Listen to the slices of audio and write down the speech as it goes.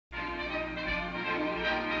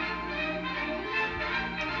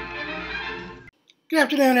Good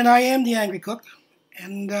afternoon, and I am the Angry Cook.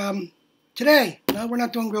 And today, no, we're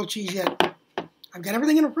not doing grilled cheese yet. I've got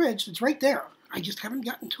everything in the fridge. It's right there. I just haven't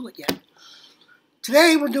gotten to it yet.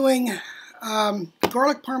 Today, we're doing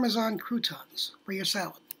garlic Parmesan croutons for your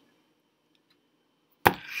salad.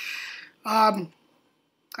 I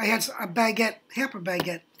had a baguette, half a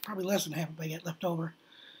baguette, probably less than half a baguette left over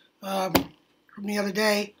from the other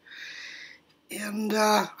day. And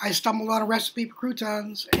I stumbled on a recipe for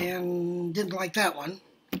croutons and didn't like that one.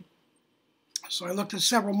 So I looked at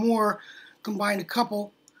several more, combined a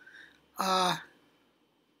couple, and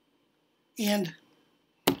I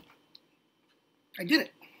did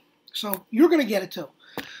it. So you're going to get it too.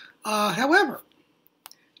 However,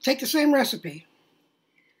 take the same recipe,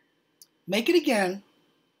 make it again,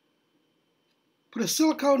 put a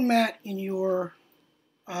silicone mat in your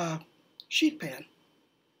sheet pan.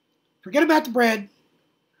 Forget about the bread.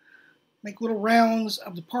 Make little rounds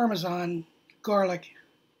of the Parmesan garlic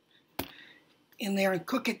in there and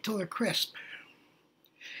cook it till they're crisp.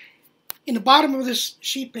 In the bottom of this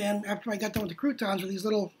sheet pan, after I got done with the croutons, are these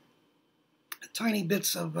little tiny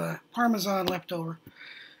bits of Parmesan left over.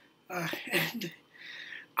 And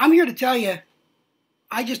I'm here to tell you,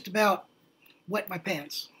 I just about wet my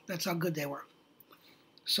pants. That's how good they were.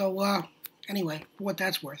 So anyway, for what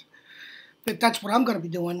that's worth. But that's what I'm going to be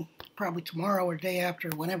doing probably tomorrow or the day after,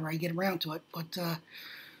 whenever I get around to it. But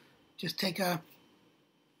just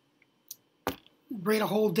grate a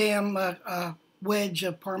whole damn wedge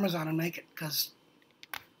of Parmesan and make it, because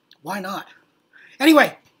why not?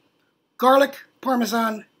 Anyway, garlic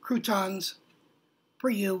Parmesan croutons for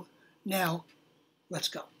you. Now, let's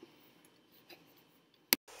go.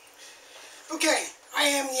 Okay, I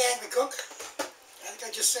am the Angry Cook. I think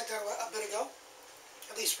I just said that a bit ago,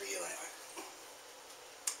 at least for you anyway.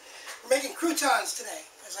 We're making croutons today,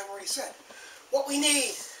 as I've already said. What we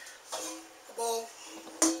need: a bowl,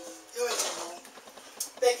 you always need a bowl,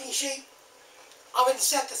 baking sheet, oven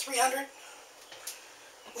set to 300.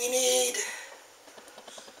 We need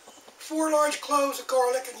 4 large cloves of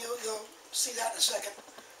garlic, and you'll see that in a second.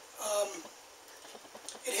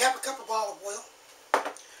 And half a cup of olive oil,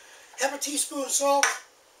 half a teaspoon salt,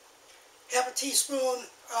 half a teaspoon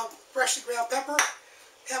of freshly ground pepper,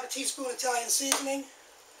 half a teaspoon Italian seasoning,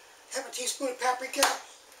 half a teaspoon of paprika,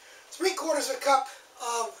 3/4 cup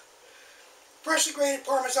of freshly grated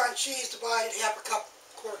Parmesan cheese divided half a cup,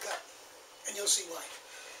 quarter cup, and you'll see why.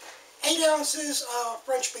 8 ounces of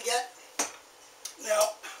French baguette.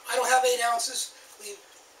 Now, I don't have 8 ounces. We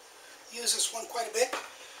use this one quite a bit.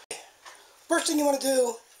 First thing you want to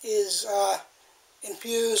do is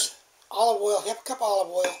infuse olive oil, half a cup of olive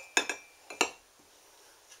oil,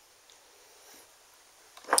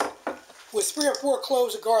 with 3 or 4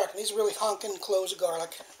 cloves of garlic. These are really honking cloves of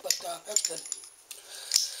garlic, but that's good.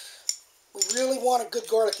 We really want a good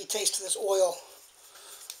garlicky taste to this oil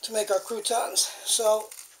to make our croutons. So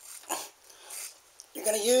you're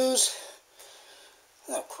going to use,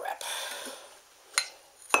 oh crap,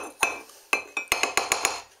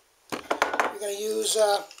 you're going to use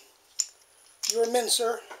your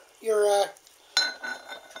mincer, your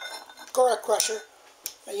garlic crusher,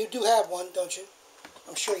 and you do have one, don't you?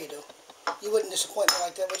 I'm sure you do. You wouldn't disappoint me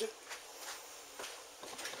like that, would you?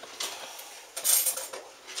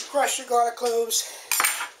 Crush your garlic cloves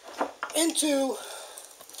into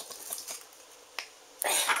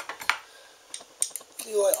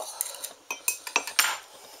the oil.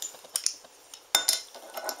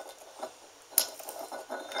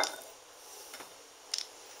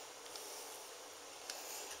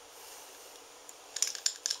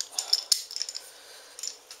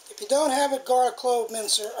 If you don't have a garlic clove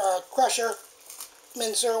mincer, crusher,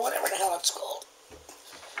 mincer, whatever the hell it's called,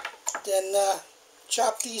 then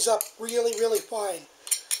chop these up really, really fine.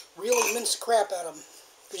 Really mince the crap out of them,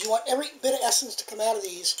 because you want every bit of essence to come out of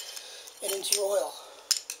these and into your oil.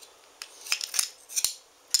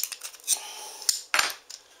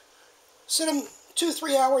 Sit them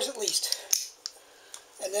 2-3 hours at least,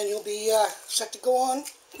 and then you'll be set to go on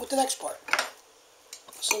with the next part.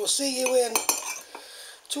 So we'll see you in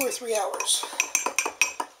 2 or 3 hours.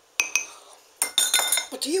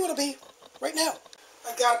 But to you it'll be right now.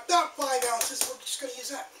 I've got about 5 ounces. We're just going to use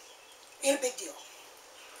that. Ain't a big deal.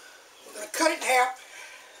 We're going to cut it in half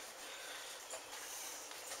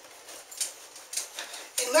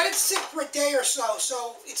and let it sit for a day or so,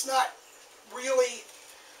 so it's not really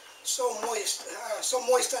so moist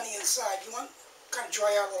on the inside. You want to kind of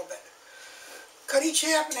dry out a little bit. Cut each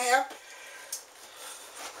half in half.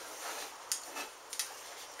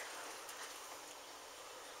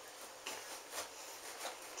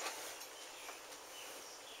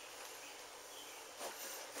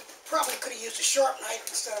 Probably could have used a sharp knife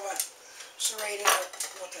instead of a serrated, but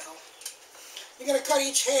what the hell. You're going to cut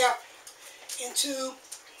each half into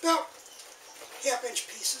about half-inch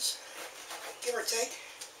pieces, give or take.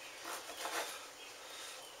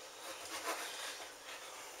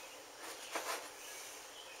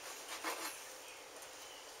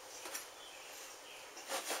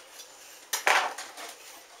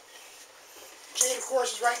 Jade, of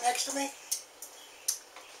course, is right next to me,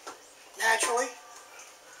 naturally.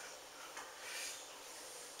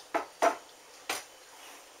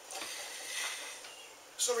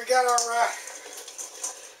 So we got our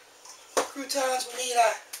croutons. We need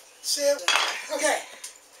a sieve. Okay,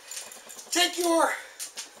 take your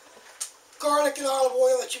garlic and olive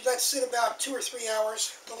oil that you've let sit about 2 or 3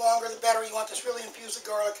 hours. The longer the better. You want this really infused the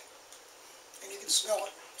garlic, and you can smell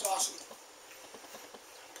it. It's awesome.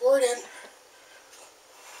 Pour it in.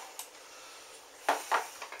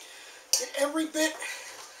 Get every bit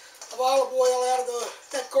of olive oil out of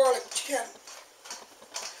that garlic that you can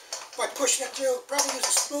by pushing it through. Probably use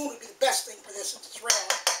a spoon would be the best thing for this since it's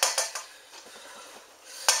round.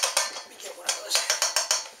 Let me get one of those.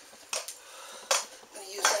 I'm going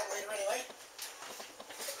to use that later anyway.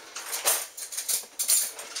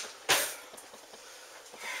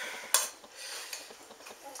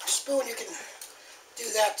 A spoon, you can do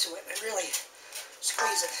that to it and really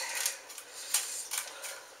squeeze it.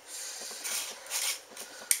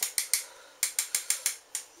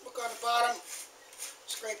 Look on the bottom.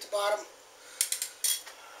 Scrape the bottom.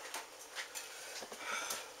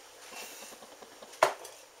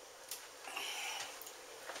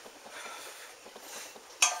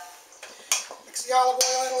 Mix the olive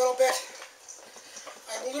oil in a little bit.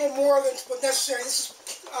 I have a little more than what's necessary. This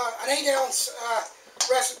is an 8-ounce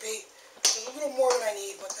recipe. There's a little more than I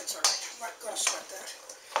need, but that's alright. I'm not going to sweat that.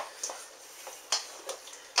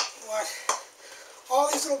 You want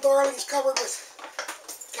all these little darlings covered with,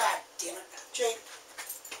 God damn it, Jade.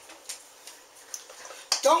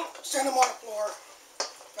 Don't send them on the floor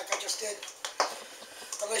like I just did,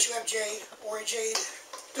 unless you have Jade or a Jade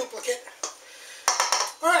duplicate.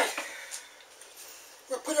 Alright,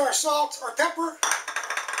 we're going to put our salt, our pepper,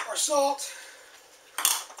 our salt,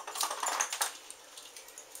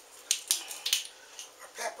 our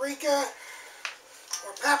paprika,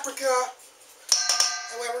 or paprika,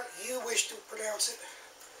 however you wish to pronounce it.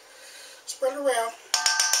 Spread it around.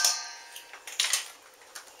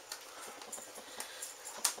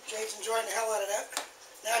 Jade's enjoying the hell out of that,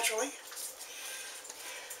 naturally.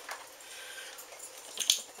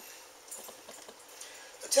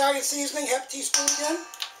 Italian seasoning, half a teaspoon again.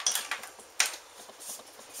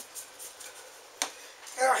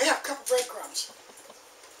 And our half cup of breadcrumbs.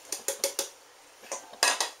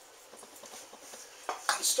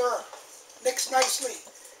 And stir. Mix nicely.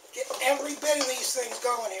 Get every bit of these things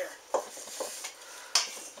going here.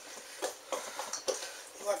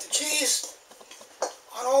 You want the cheese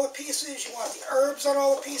on all the pieces, you want the herbs on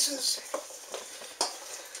all the pieces.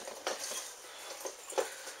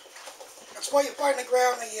 That's why you find the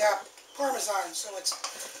ground the Parmesan, so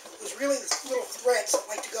there's really little threads that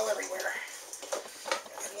like to go everywhere.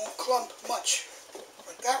 It won't clump much,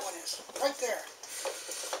 like that one is, right there.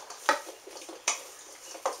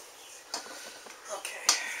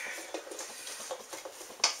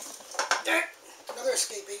 Okay. Another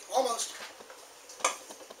escapee, almost.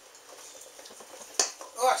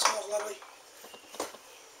 Oh, that smells lovely.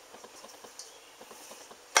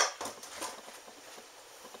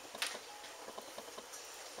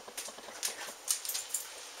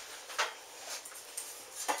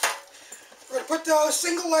 We're going to put those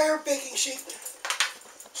single layer baking sheet,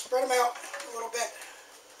 spread them out a little bit.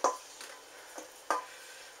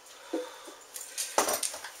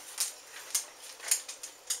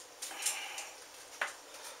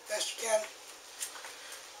 Best you can.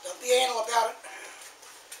 Don't be anal about it.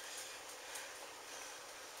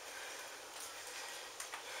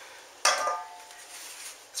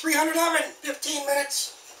 300 oven, 15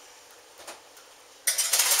 minutes.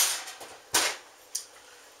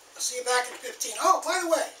 I'll see you back in 15. Oh, by the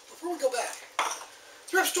way, before we go back,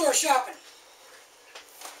 thrift store shopping.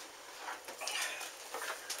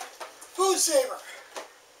 Food Saver,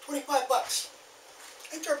 25 bucks. I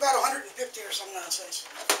think they're about 150 or some nonsense.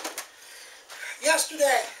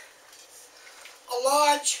 Yesterday, a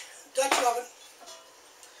large Dutch oven,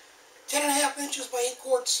 10.5 inches by 8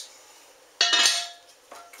 quarts.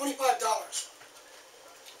 $25.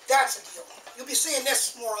 That's a deal. You'll be seeing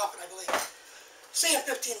this more often, I believe. See you in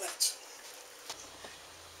 15 minutes.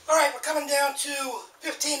 Alright, we're coming down to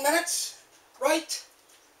 15 minutes right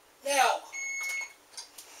now.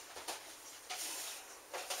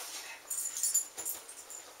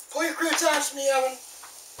 Pull your croutons in the oven.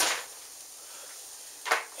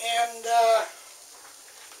 And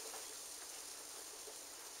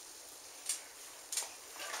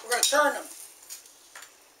we're going to turn them.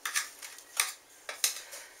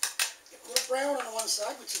 Get a little brown on one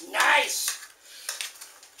side, which is nice.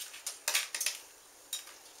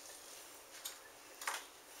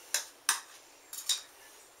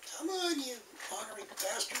 Come on, you ornery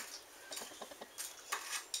bastard.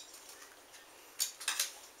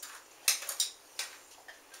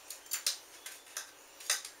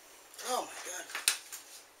 Oh my God.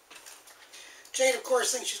 Jade, of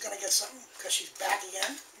course, thinks she's going to get something because she's back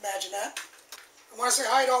again. Imagine that. I want to say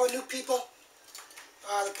hi to all the new people.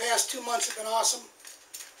 The past 2 months have been awesome.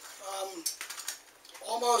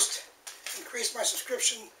 Almost increased my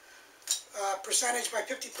subscription percentage by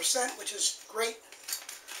 50%, which is great.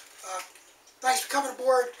 Thanks for coming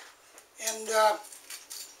aboard. And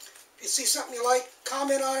if you see something you like,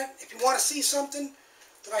 comment on it. If you want to see something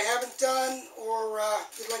that I haven't done or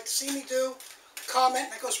you'd like to see me do, comment.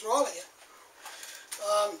 And that goes for all of you.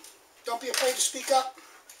 Don't be afraid to speak up.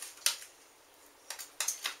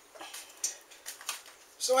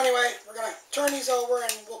 So anyway, we're going to turn these over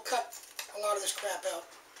and we'll cut a lot of this crap out.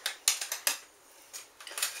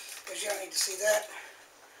 Because you don't need to see that.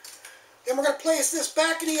 Then we're going to place this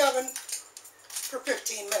back in the oven for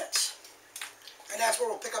 15 minutes. And that's where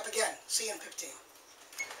we'll pick up again. See you in 15.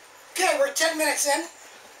 Okay, we're 10 minutes in.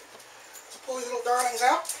 Let's pull these little darlings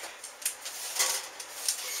out.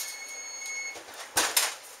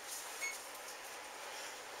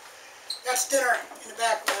 That's dinner in the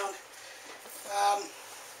background.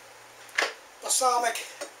 Balsamic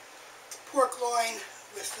pork loin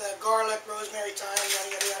with garlic, rosemary, thyme, yada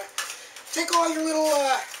yada yada. Take all your little,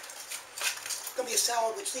 it's going to be a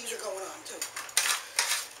salad, which these are going on too.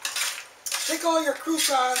 Take all your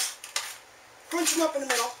croutons, crunch them up in the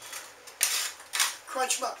middle.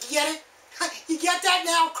 Crunch them up. You get it? You get that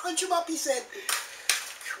now? Crunch them up, he said.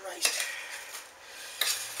 Christ.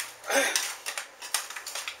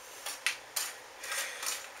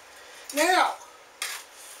 Now,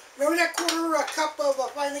 remember that quarter cup of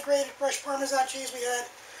finely grated fresh Parmesan cheese we had?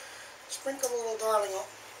 Sprinkle a little darling on.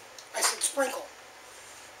 I said sprinkle.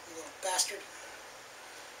 You little bastard.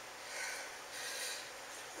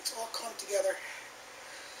 It's all clumped together.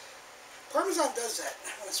 Parmesan does that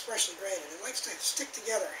when it's freshly grated. It likes to stick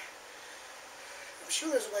together. I'm sure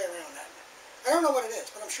there's a way around that. I don't know what it is,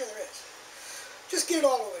 but I'm sure there is. Just get it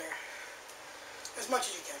all over there. As much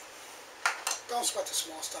as you can. Don't sweat the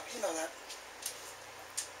small stuff. You know that.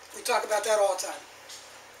 We talk about that all the time.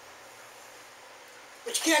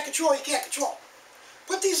 What you can't control, you can't control.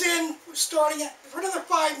 Put these in, starting at, for another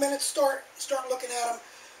 5 minutes, start looking at them.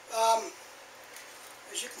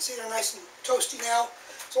 As you can see, they're nice and toasty now.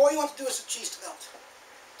 So all you want to do is the cheese to melt.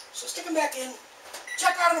 So stick them back in.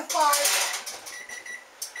 Check out them in 5.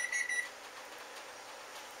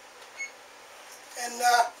 And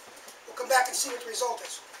we'll come back and see what the result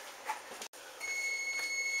is.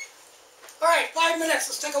 Alright, 5 minutes.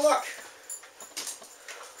 Let's take a look.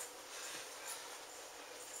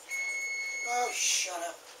 Oh, shut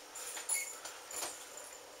up.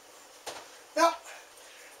 No.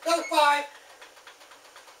 Another 5.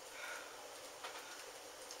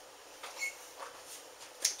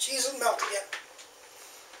 Cheese will melt again.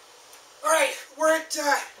 Alright, we're at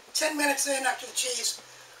 10 minutes in after the cheese.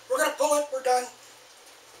 We're going to pull it. We're done.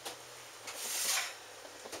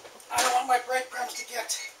 I don't want my breadcrumbs to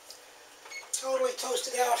get totally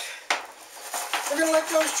toasted out. We're going to let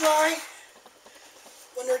those dry.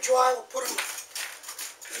 When they're dry, we'll put them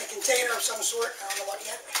in a container of some sort. I don't know what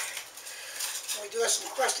yet. So we do have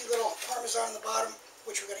some crusty little Parmesan on the bottom,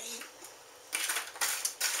 which we're going to eat.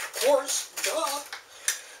 Of course, duh.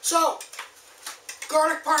 So,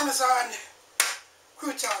 garlic Parmesan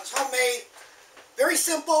croutons, homemade. Very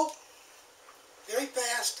simple, very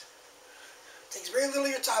fast. Takes very little of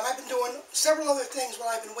your time. I've been doing several other things while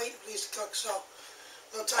I've been waiting for these to cook, so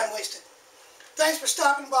no time wasted. Thanks for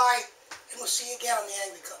stopping by, and we'll see you again on The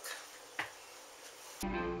Angry Cook.